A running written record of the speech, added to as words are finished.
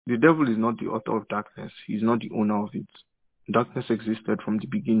The devil is not the author of darkness. He's not the owner of it. Darkness existed from the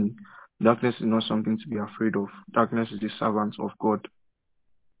beginning. Darkness is not something to be afraid of. Darkness is the servant of God.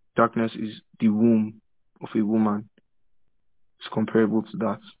 Darkness is the womb of a woman. It's comparable to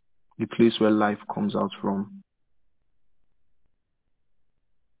that. The place where life comes out from.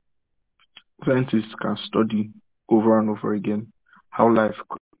 Scientists can study over and over again how life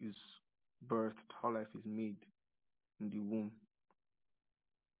is birthed, how life is made in the womb.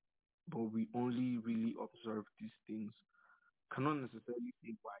 But we only really observe these things. Cannot necessarily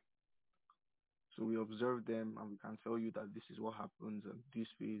say why. So we observe them and we can tell you that this is what happens and this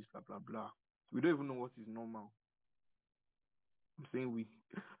phase, blah blah blah. We don't even know what is normal. I'm saying we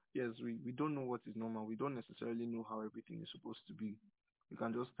yes, we don't know what is normal. We don't necessarily know how everything is supposed to be. We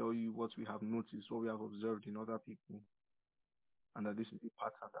can just tell you what we have noticed, what we have observed in other people, and that this is a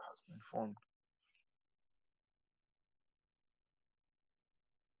pattern that has been formed.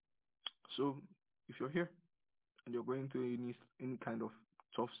 So if you're here and you're going through any kind of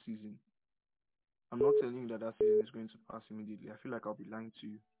tough season, I'm not telling you that that season is going to pass immediately. I feel like I'll be lying to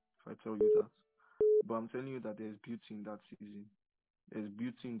you if I tell you that. But I'm telling you that there's beauty in that season. There's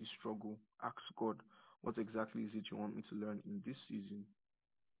beauty in the struggle. Ask God, what exactly is it you want me to learn in this season?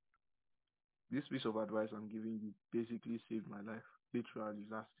 This piece of advice I'm giving you basically saved my life, literally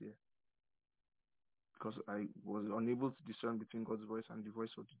last year, because I was unable to discern between God's voice and the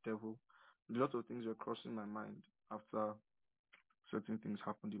voice of the devil. A lot of things were crossing my mind after certain things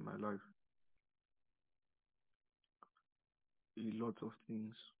happened in my life. A lot of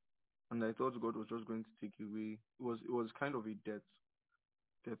things. And I thought God was just going to take away. It was kind of a death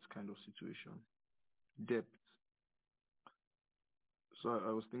kind of situation. Depth. So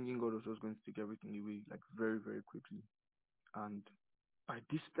I was thinking God was just going to take everything away, like very, very quickly. And by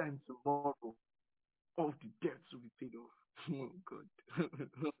this time tomorrow, all the debts will be paid off. Oh God.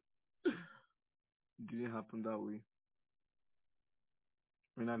 It didn't happen that way.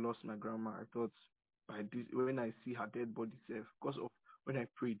 When I lost my grandma, I thought by this when I see her dead body self, because of when I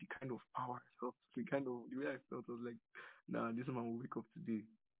prayed, the kind of power I felt, the way I felt was like, nah, this man will wake up today.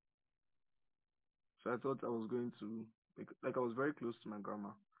 So I thought I was going to like I was very close to my grandma.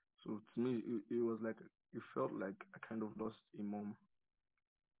 So to me it was like it felt like I kind of lost a mom.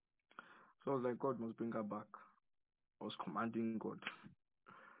 So I was like, God must bring her back. I was commanding God.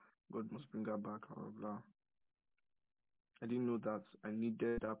 God must bring her back, blah blah blah. I didn't know that I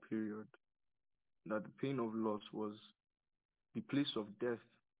needed that period. That the pain of loss was the place of death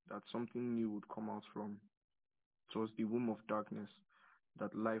that something new would come out from. It was the womb of darkness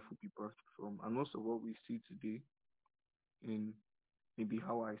that life would be birthed from. And most of what we see today in maybe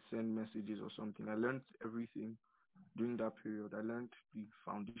how I send messages or something, I learned everything during that period. I learned the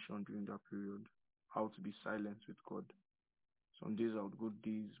foundation during that period, how to be silent with God. Some days I would go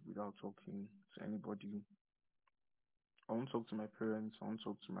days without talking to anybody. I won't talk to my parents. I won't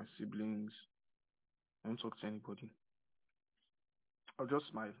talk to my siblings. I won't talk to anybody. I'll just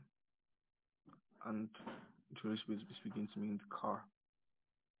smile and the Holy Spirit will be speaking to me in the car.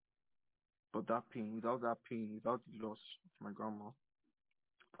 But that pain, without that pain, without the loss of my grandma,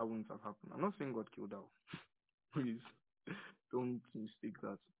 that wouldn't have happened. I'm not saying God killed her. Please don't mistake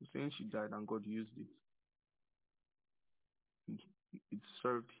that. I'm saying she died and God used it. It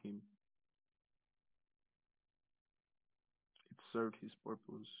served him. It served his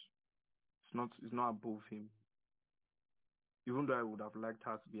purpose. It's not above him. Even though I would have liked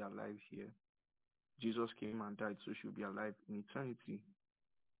her to be alive here, Jesus came and died so she'll be alive in eternity.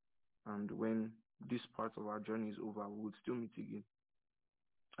 And when this part of our journey is over, we would still meet again.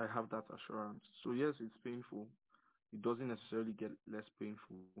 I have that assurance. So yes, it's painful. It doesn't necessarily get less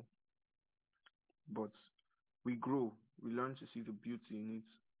painful, but we grow. We learn to see the beauty in it.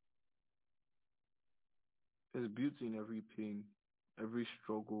 There's beauty in every pain, every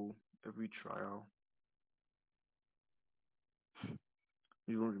struggle, every trial,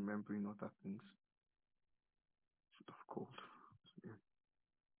 even remembering other things. Should have called. So, yeah.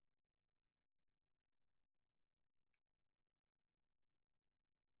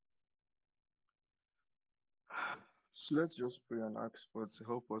 So let's just pray and ask God to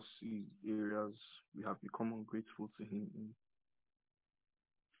help us see areas we have become ungrateful to Him in,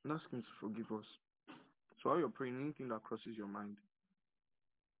 and ask Him to forgive us. So while you're praying, anything that crosses your mind,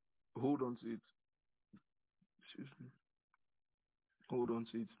 hold on to it. Excuse me. Hold on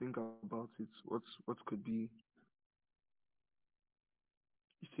to it. Think about it. What could be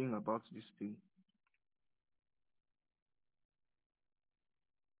the thing about this thing?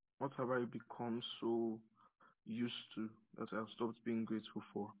 What have I become so used to that I've stopped being grateful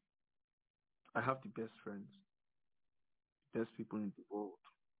for? I have the best friends, best people in the world.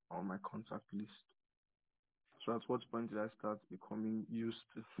 my contact list. So at what point did I start becoming used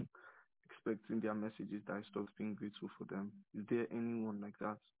to expecting their messages that I stopped being grateful for them? Is there anyone like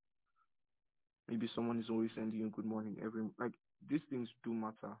that? Maybe someone is always sending you good morning every like these things do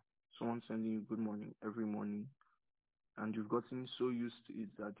matter. Someone sending you good morning every morning and you've gotten so used to it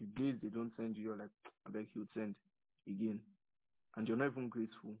that the days they don't send you, you're like, I beg he'll send again. And you're not even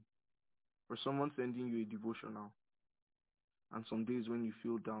grateful. For someone sending you a devotional and some days when you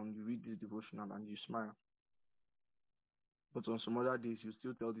feel down, you read this devotional and you smile. But on some other days, you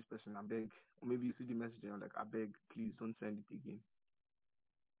still tell this person, I beg. Or maybe you see the message and you're like, I beg, please don't send it again.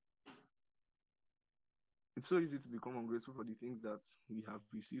 It's so easy to become ungrateful for the things that we have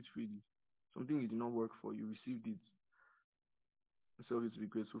received freely. Something you did not work for, you received it. Instead of you to be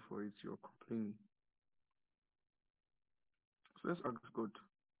grateful for it, you're complaining. So let's ask God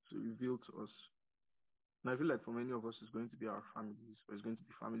to reveal to us. And I feel like for many of us, it's going to be our families, or it's going to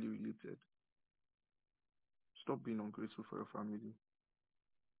be family related. Stop being ungrateful for your family.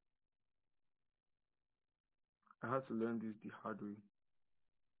 I had to learn this the hard way.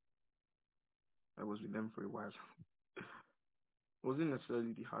 I was with them for a while. It wasn't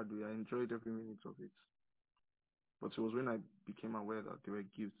necessarily the hard way. I enjoyed every minute of it. But it was when I became aware that they were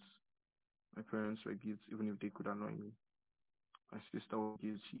gifts. My parents were gifts, even if they could annoy me. My sister was a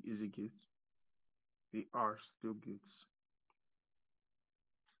gift. She is a gift. They are still gifts.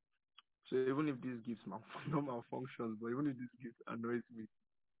 So even if these gifts not malfunctions, but even if this gift annoys me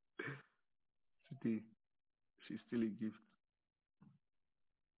today, she's still a gift.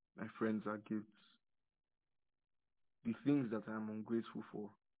 My friends are gifts. The things that I am ungrateful for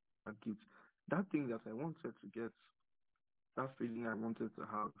are gifts. That thing that I wanted to get, that feeling I wanted to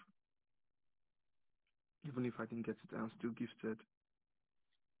have, even if I didn't get it, I'm still gifted.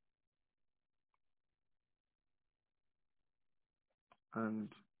 And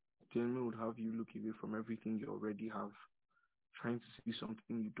the enemy would have you look away from everything you already have, trying to see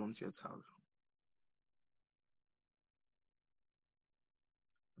something you don't yet have.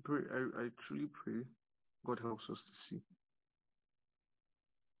 I truly pray God helps us to see.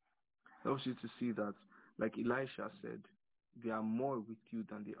 Helps you to see that, like Elisha said, they are more with you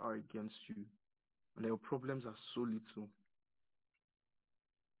than they are against you. And your problems are so little.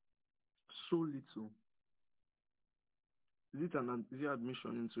 So little. Is it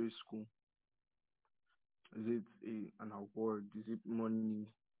admission into a school? Is it an award? Is it money?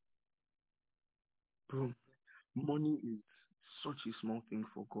 Bro, money is such a small thing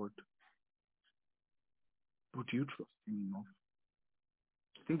for God. But do you trust him enough?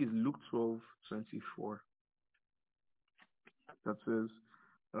 I think it's Luke 12:24 that says,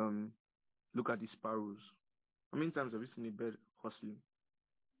 look at the sparrows. How many times have you seen a bird hustling?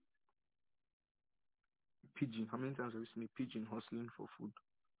 Pigeon. How many times have you seen a pigeon hustling for food?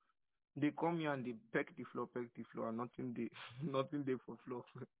 They come here and they peck the floor, and nothing they nothing there for floor.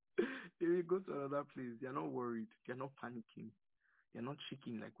 They will go to another place. They are not worried. They are not panicking. They are not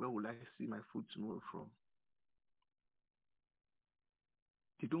shaking like, where will I see my food tomorrow from?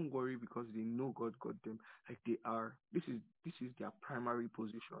 They don't worry because they know God got them. Like they are. This is their primary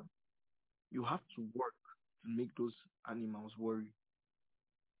position. You have to work to make those animals worry.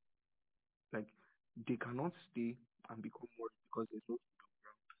 Like they cannot stay and become worried because there's no.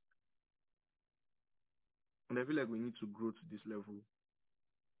 And I feel like we need to grow to this level.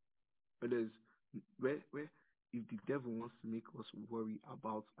 Where there's where if the devil wants to make us worry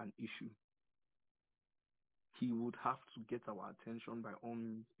about an issue, he would have to get our attention by all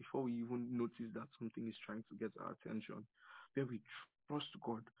means before we even notice that something is trying to get our attention. Where we trust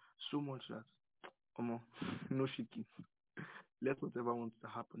God so much that no shaking. Let whatever wants to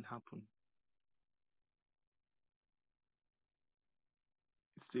happen happen.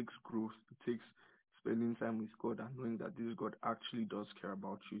 It takes growth. It takes spending time with God and knowing that this God actually does care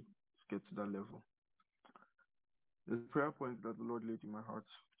about you to get to that level. There's a prayer point that the Lord laid in my heart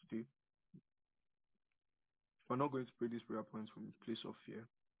today. We're not going to pray these prayer points from a place of fear,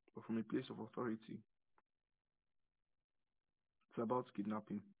 but from a place of authority. It's about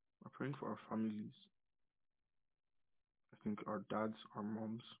kidnapping. We're praying for our families. I think our dads, our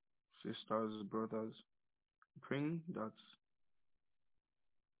moms, sisters, brothers. Praying that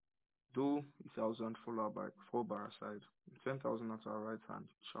though 1,000 fall by our side, 10,000 at our right hand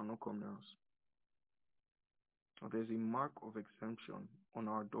shall not come near us. There's a mark of exemption on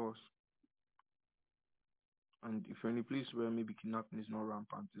our doors. And if you're in a place where maybe kidnapping is not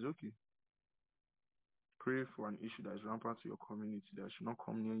rampant, it's okay. Pray for an issue that is rampant to your community that should not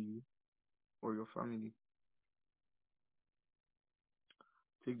come near you or your family.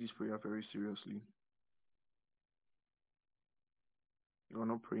 Take this prayer very seriously. We're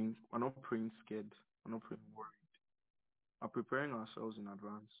not praying. We're not praying scared. We're not praying worried. We're preparing ourselves in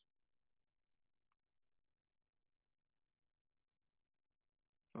advance.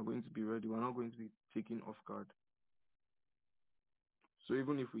 We're going to be ready. We're not going to be taken off guard. So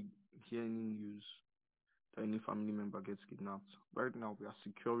even if we hear any news that any family member gets kidnapped, right now we are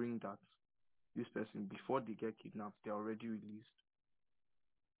securing that this person, before they get kidnapped, they're already released.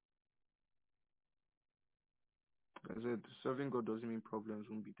 Like I said, serving God doesn't mean problems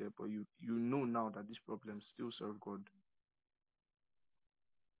won't be there, but you know now that these problems still serve God.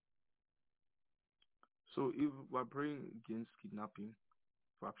 So if we're praying against kidnapping,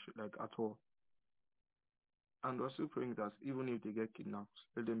 like at all, and we're still praying that even if they get kidnapped,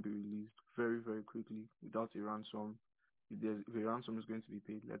 let them be released very, very quickly without a ransom. If a ransom is going to be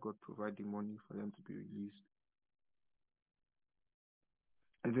paid, let God provide the money for them to be released.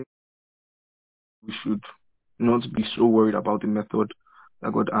 I think we should not be so worried about the method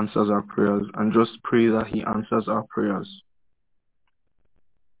that God answers our prayers and just pray that He answers our prayers.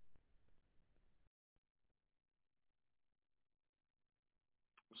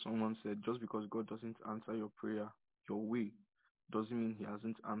 Someone said, just because God doesn't answer your prayer your way doesn't mean He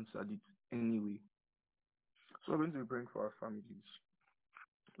hasn't answered it anyway. So I'm going to be praying for our families.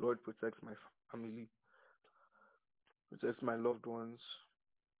 Lord, protect my family, protect my loved ones.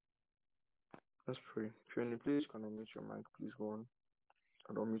 Let's pray. If you're in a place, can unmute your mic, please go on.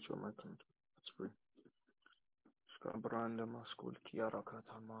 And unmute your mic. Let's pray. Skabranda maskul kiara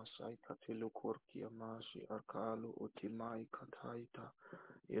katama saita tilukor kiamashi arkalu otimai kataita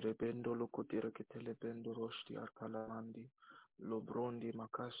irebendo lokotira ketelebendo roshti arkalamandi lobrondi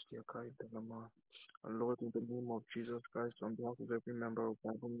makasti akaita lama. Lord, in the name of Jesus Christ, on behalf of every member of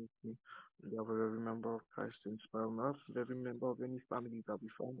Bible Ministry, on behalf of every member of Christ Inspire, on behalf of every member of any family that we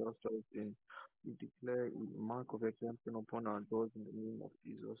find ourselves in, we declare a mark of exemption upon our doors in the name of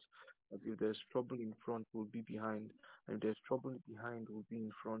Jesus. That if there's trouble in front, we'll be behind. And if there's trouble behind, we'll be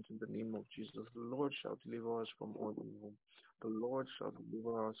in front in the name of Jesus. The Lord shall deliver us from all evil. The Lord shall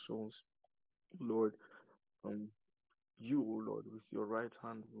deliver our souls. Lord, um, you, O Lord, with your right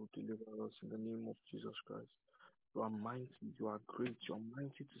hand will deliver us in the name of Jesus Christ. You are mighty, you are great, you are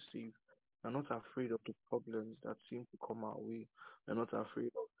mighty to save. We're not afraid of the problems that seem to come our way. We're not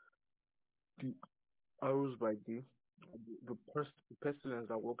afraid of the arrows by day, the pestilence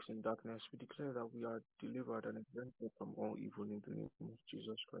that walks in darkness. We declare that we are delivered and exempted from all evil in the name of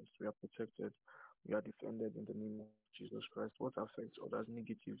Jesus Christ. We are protected. We are defended in the name of Jesus Christ. What affects others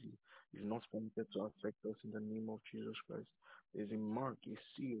negatively is not permitted to affect us in the name of Jesus Christ. There's a mark, a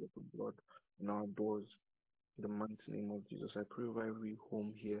seal of the blood on our doors. In the mighty name of Jesus, I pray over every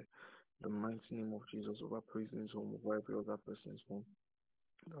home here. In the mighty name of Jesus, over Prison's home, over every other person's home.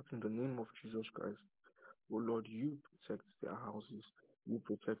 That in the name of Jesus Christ, oh Lord, you protect their houses. You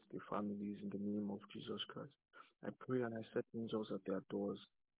protect their families in the name of Jesus Christ. I pray and I set angels at their doors,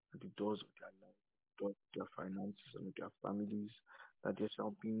 at the doors of their life, doors of their finances and of their families, that there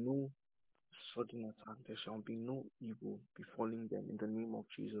shall be no sudden attack, there shall be no evil befalling them in the name of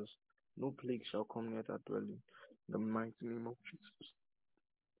Jesus. No plague shall come near their dwelling. In the mighty name of Jesus.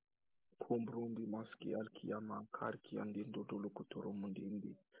 Kumbrundi maski alkiyama karki andindo dolokotoro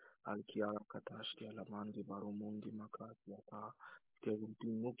mundindi alkiyara katashki alamandi barumundi makati ata. There will be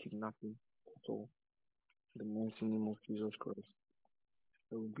no kidnapping at all. In the mighty name of Jesus Christ.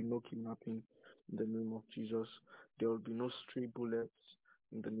 There will be no kidnapping in the name of Jesus. There will be no stray bullets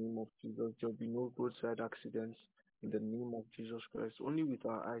in the name of Jesus. There will be no roadside accidents in the name of Jesus Christ. Only with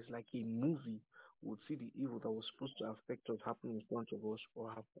our eyes, like a movie, we'll see the evil that was supposed to affect us happen in front of us or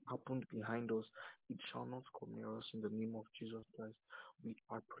have happened behind us. It shall not come near us in the name of Jesus Christ. We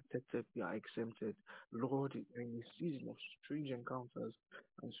are protected, we are exempted. Lord, in a season of strange encounters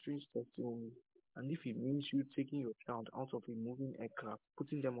and strange testimonies, and if it means you taking your child out of a moving aircraft,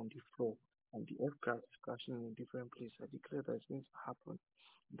 putting them on the floor, and the aircraft is crashing in a different place, I declare that it's going to happen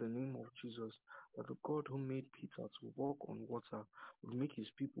in the name of Jesus. That the God who made Peter to walk on water will make his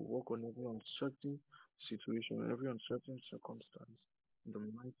people walk on every uncertain situation, every uncertain circumstance. In the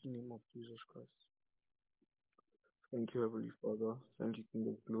mighty name of Jesus Christ. Thank you, Heavenly Father. Thank you, King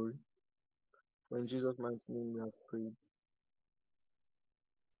of Glory. For in Jesus' mighty name we have prayed.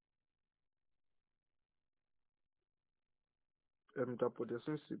 Dapo, there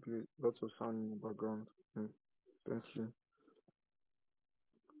seems to be lots of sound in the background. Thank you.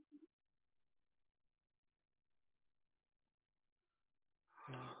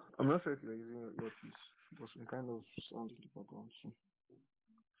 I'm not sure if you're using your earpiece. There's some kind of sound in the background. So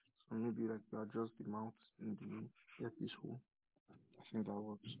maybe like you adjust the mount in the earpiece hole. I think that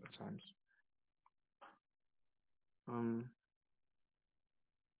works at times. Um,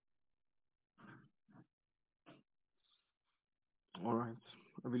 All right.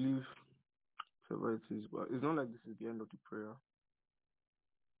 I believe whatever it is, but it's not like this is the end of the prayer,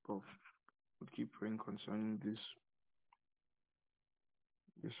 but we'll keep praying concerning this.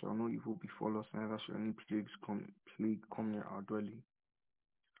 There shall no evil befall us, neither shall any plague come near our dwelling.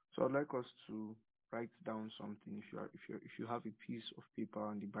 So I'd like us to write down something. If you have a piece of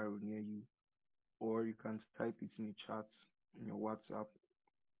paper and the Bible near you, or you can type it in the chat in your WhatsApp.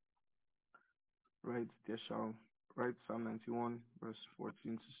 Right, there shall write Psalm 91 verse 14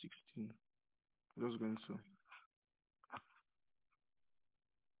 to 16. I'm just going to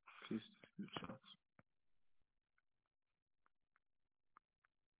paste in the chat.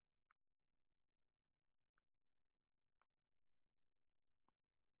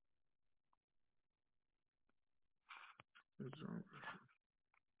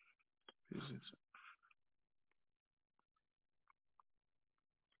 Paste it.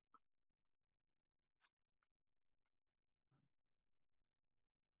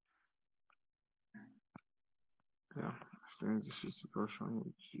 Yeah, I think this is the version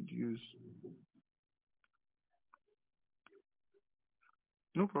we should use.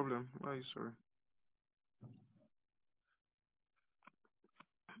 No problem. Why are you sorry?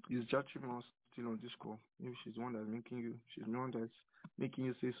 Is Jachima still on this call? Maybe she's the one that's making you. She's the one that's making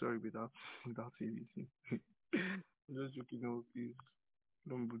you say sorry without without saying anything. I'm just joking. No, please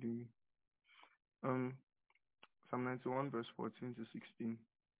don't bully me. Um, Psalm 91 verse 14 to 16.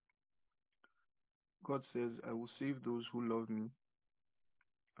 God says, "I will save those who love me,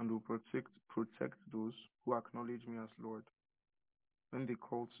 and will protect those who acknowledge me as Lord. When they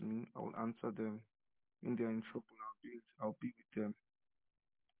call to me, I will answer them. When they are in trouble, I'll be with them.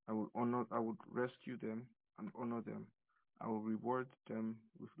 I would rescue them and honor them. I will reward them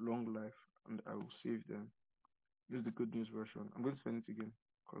with long life, and I will save them." This is the good news version. I'm going to send it again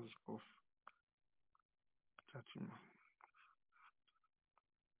because of touching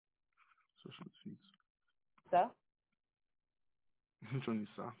social tweets. Sir? Johnny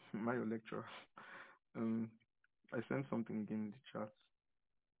sir, am I your lecturer? Um, I sent something again in the chat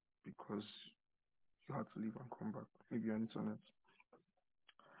because you had to leave and come back. Maybe your internet.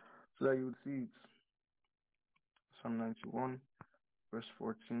 So that you would see it. Psalm 91, verse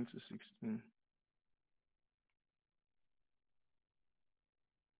 14 to 16.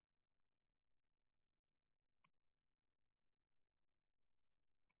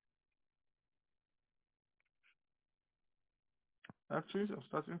 Actually, I'm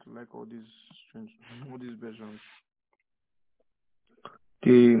starting to like all these strange, all these versions.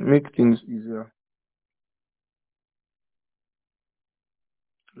 They make things easier.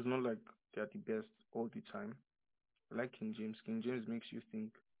 It's not like they're the best all the time. I like King James. King James makes you think.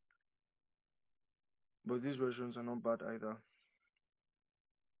 But these versions are not bad either.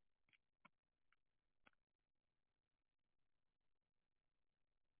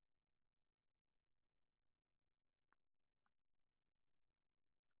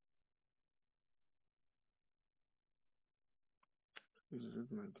 This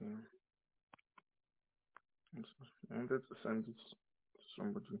is my game. I wanted to send it to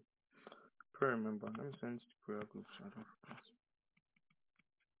somebody. Prayer member. Let me send it to prayer group so I don't forget.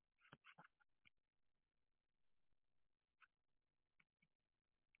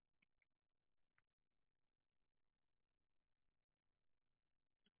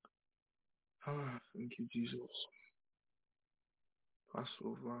 Thank you, Jesus.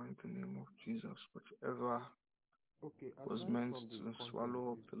 Passover in the name of Jesus. Whatever Okay, was aside meant from the to content,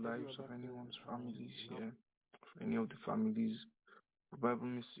 swallow up is the every lives of other thing anyone's families now? here, for any of the families, the Bible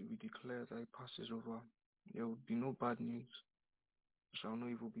makes it be declared that it passes over. There will be no bad news. There shall no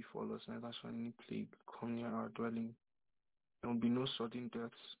evil befall us, neither shall any plague come near our dwelling. There will be no sudden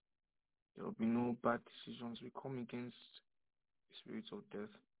deaths. There will be no bad decisions. We come against the spirits of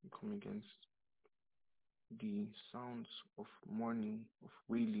death. We come against the sounds of mourning, of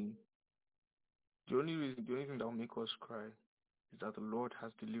wailing. The only thing that will make us cry is that the Lord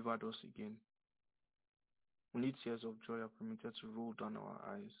has delivered us again. Only tears of joy are permitted to roll down our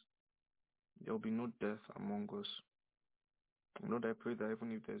eyes. There will be no death among us. Lord, I pray that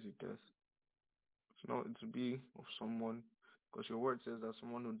even if there's a death, it will be of someone, because your word says that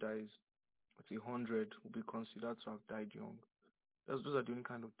someone who dies at 100 will be considered to have died young. Those are the only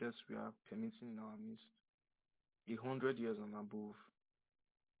kind of deaths we are permitting in our midst. 100 years and above.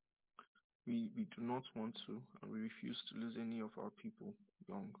 We do not want to, and we refuse to lose any of our people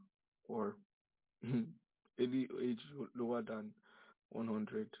young or any age lower than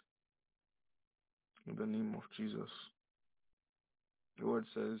 100. In the name of Jesus. The word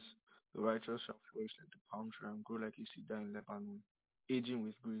says, "The righteous shall flourish like the palm tree and grow like a cedar in Lebanon, aging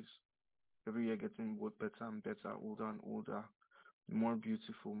with grace, every year getting both better and better, older and older, more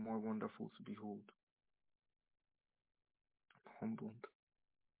beautiful, more wonderful to behold. I'm humbled.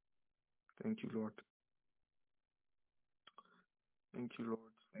 Thank you, Lord. Thank you, Lord.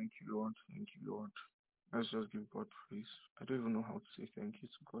 Thank you, Lord. Thank you, Lord. Let's just give God praise. I don't even know how to say thank you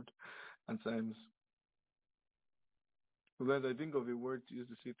to God. And times, because I think of a word to use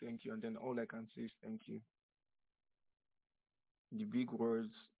to say thank you, and then all I can say is thank you. The big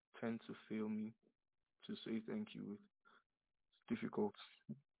words tend to fail me to say thank you with. It's difficult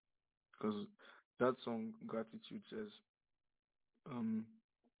because that song, Gratitude, says, um,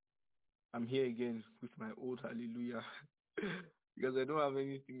 I'm here again with my old hallelujah. Because I don't have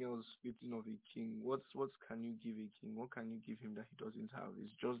anything else fitting of a king. What can you give a king? What can you give him that he doesn't have?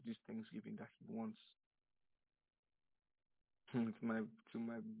 It's just this thanksgiving that he wants. To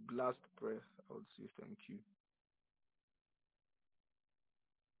my last breath, I would say thank you.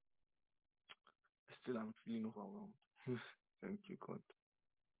 Still, I'm feeling overwhelmed. Thank you, God.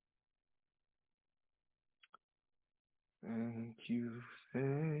 Thank you,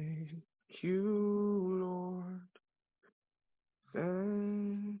 Lord.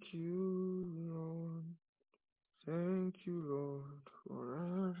 Thank you, Lord. Thank you, Lord, for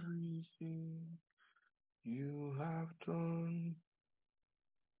everything you have done.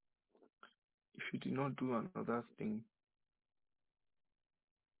 If you did not do another thing,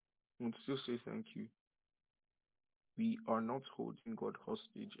 I would still say thank you. We are not holding God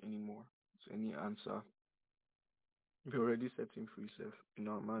hostage anymore to any answer. We already set him free, self, in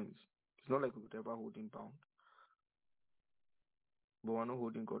our minds. It's not like we could ever hold him bound. But we're not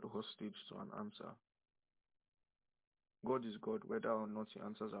holding God hostage to an answer. God is God, whether or not he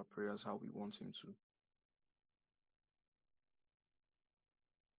answers our prayers how we want him to.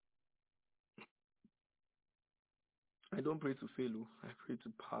 I don't pray to fail. I pray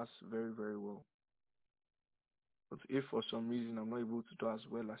to pass very, very well. But if for some reason I'm not able to do as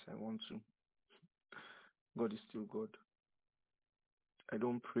well as I want to, God is still God. I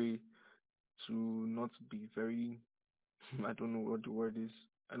don't pray to not be very, I don't know what the word is.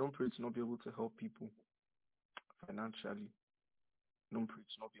 I don't pray to not be able to help people financially. I don't pray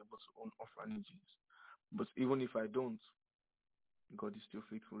to not be able to own orphanages. But even if I don't, God is still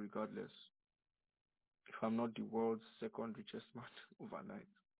faithful regardless. If I'm not the world's second richest man overnight,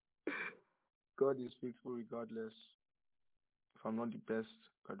 God is faithful regardless. If I'm not the best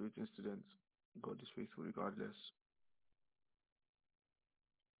graduating student, God is faithful regardless.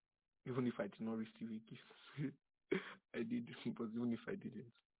 Even if I did not receive a gift, I did, but even if I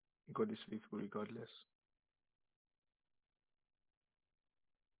didn't, God is faithful regardless.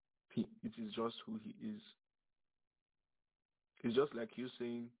 It is just who he is. It's just like you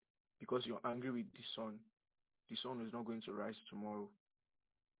saying, because you're angry with the sun is not going to rise tomorrow.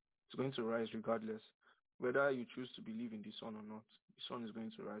 It's going to rise regardless. Whether you choose to believe in the sun or not, the sun is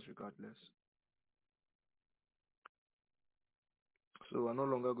going to rise regardless. So we're no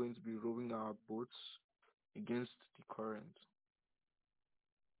longer going to be rowing our boats against the current.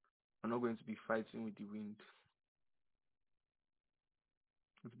 We're not going to be fighting with the wind.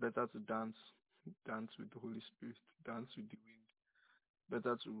 It's better to dance with the Holy Spirit, dance with the wind.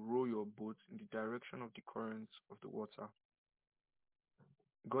 Better to row your boat in the direction of the currents of the water.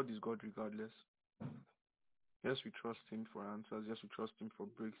 God is God regardless. Yes, we trust him for answers. Yes, we trust him for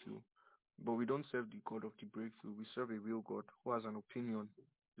breakthrough. But we don't serve the God of the breakthrough. We serve a real God who has an opinion.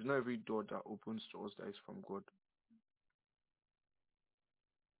 It's not every door that opens to us that is from God.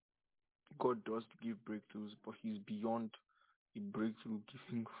 God does give breakthroughs, but he's beyond the breakthrough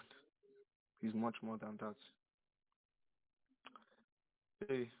giving God. He's much more than that.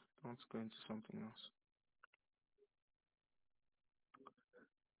 Hey, let's go into something else.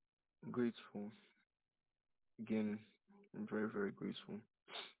 Grateful. Again, I'm very, very grateful.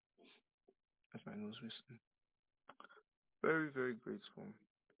 That's my nose whistling. Very, very grateful.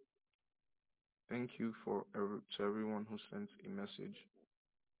 Thank you to everyone who sent a message.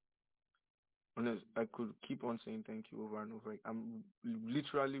 Honest, I could keep on saying thank you over and over. I'm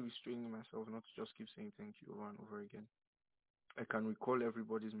literally restraining myself not to just keep saying thank you over and over again. I can recall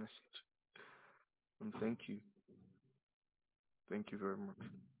everybody's message. And thank you. Thank you very much.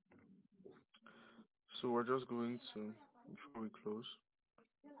 So we're just going to, before we close,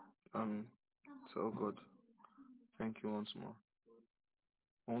 tell God, thank you once more.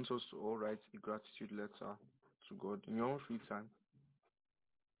 I want us to all write a gratitude letter to God in your own free time.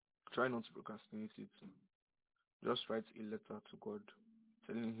 Try not to procrastinate it. Just write a letter to God,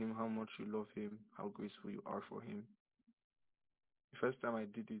 telling him how much you love him, how grateful you are for him. The first time I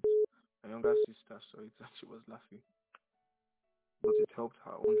did it, my younger sister saw it and she was laughing. But it helped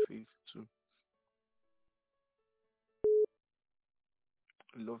her own faith too.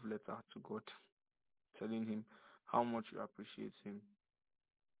 a love letter to God, telling him how much you appreciate him.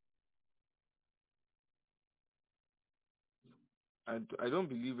 I don't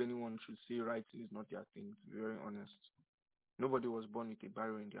believe anyone should say writing is not their thing, to be very honest. Nobody was born with a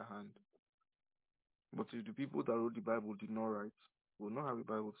Bible in their hand. But if the people that wrote the Bible did not write, we will not have a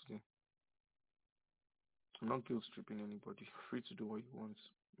Bible today. I'm not guilt tripping anybody. Free to do what you want.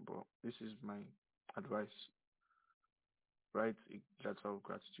 But this is my advice. Write a letter of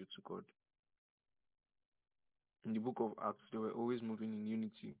gratitude to God. In the book of Acts, they were always moving in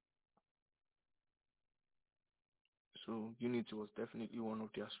unity. So unity was definitely one of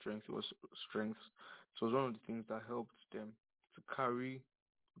their strengths. It was strengths. So it was one of the things that helped them to carry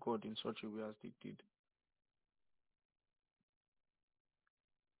God in such a way as they did.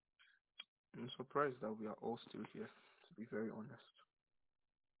 I'm surprised that we are all still here, to be very honest.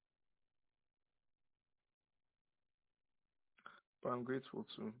 But I'm grateful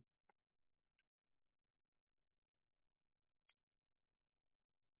too.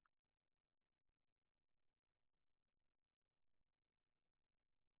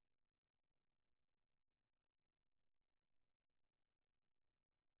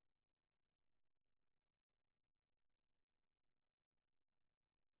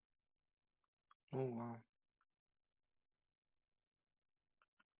 Oh wow.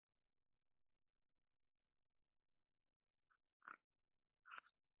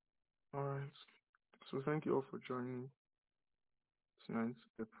 Alright. So thank you all for joining tonight.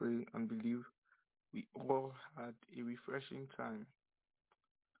 I pray and believe we all had a refreshing time.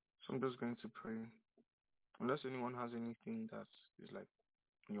 So I'm just going to pray. Unless anyone has anything that is like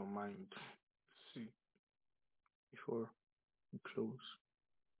in your mind, see before we close.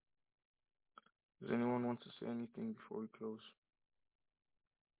 Does anyone want to say anything before we close?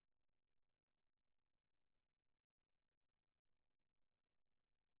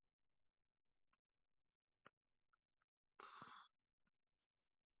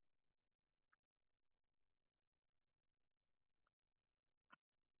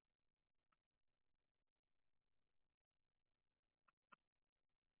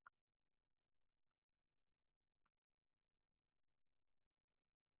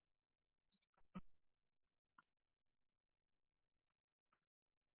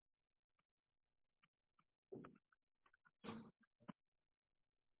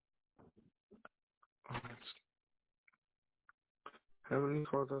 Alright. Heavenly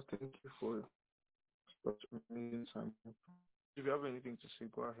Father, thank you for such an amazing time. If you have anything to say,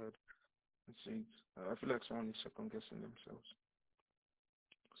 go ahead and say it. I feel like someone is second guessing themselves.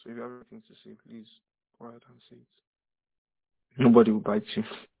 So if you have anything to say, please go ahead and say it. Nobody will bite you.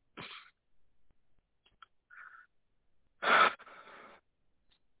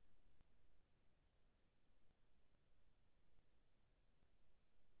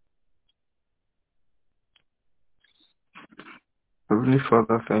 Heavenly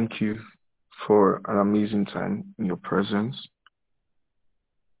Father, thank you for an amazing time in your presence.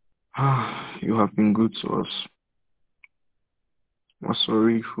 You have been good to us. We're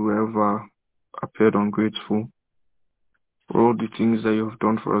sorry if whoever appeared ungrateful for all the things that you have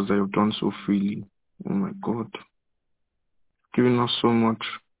done for us, that you've done so freely. Oh my God. Giving us so much.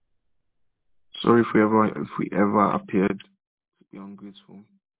 Sorry if we ever appeared to be ungrateful.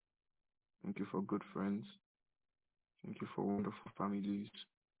 Thank you for good friends. Thank you for wonderful families.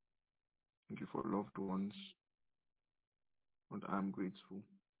 Thank you for loved ones. And I'm grateful.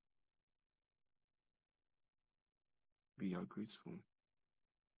 We are grateful.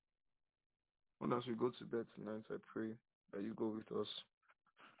 And as we go to bed tonight, I pray that you go with us.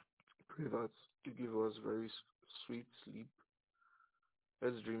 Pray that you give us very sweet sleep.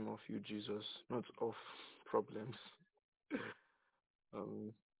 Let's dream of you, Jesus, not of problems.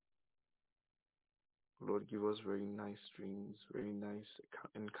 Um, Lord, give us very nice dreams, very nice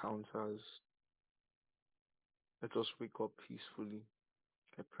encounters. Let us wake up peacefully.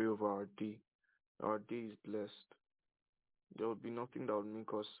 I pray over our day. Our day is blessed. There will be nothing that will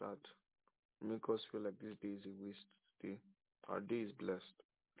make us sad, make us feel like this day is a waste day. Our day is blessed.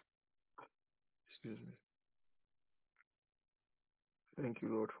 Excuse me. Thank you,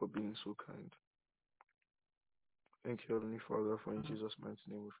 Lord, for being so kind. Thank you, Heavenly Father, for in Jesus' mighty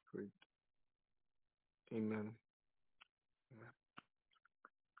name we've prayed. Amen. Amen.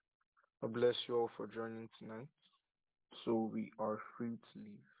 I bless you all for joining tonight. So we are free to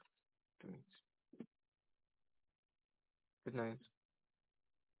leave. Good night.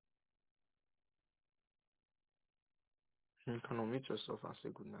 You can unmute yourself and say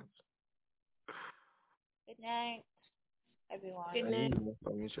good night. Good night, everyone. Good I know night. you must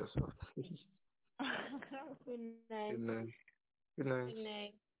unmute yourself. Good night. Good night. Good night. Good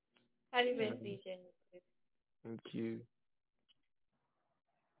night. Happy Yeah. birthday, Genesis. Thank you.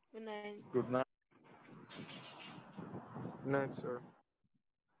 Good night. Good night Good night, sir.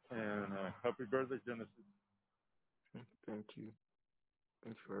 and happy birthday, Genesis. Thank you.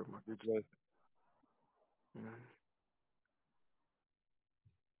 Thank you very much. Be blessed. Mm.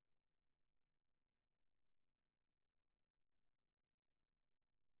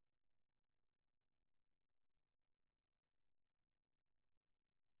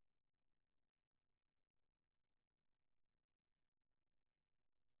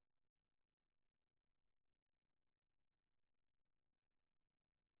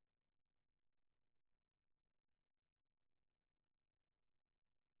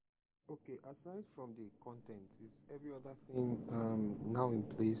 Okay, aside from the content, is every other thing now in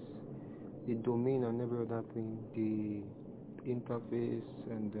place? The domain and every other thing, the interface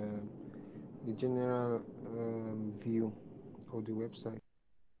and the general view of the website.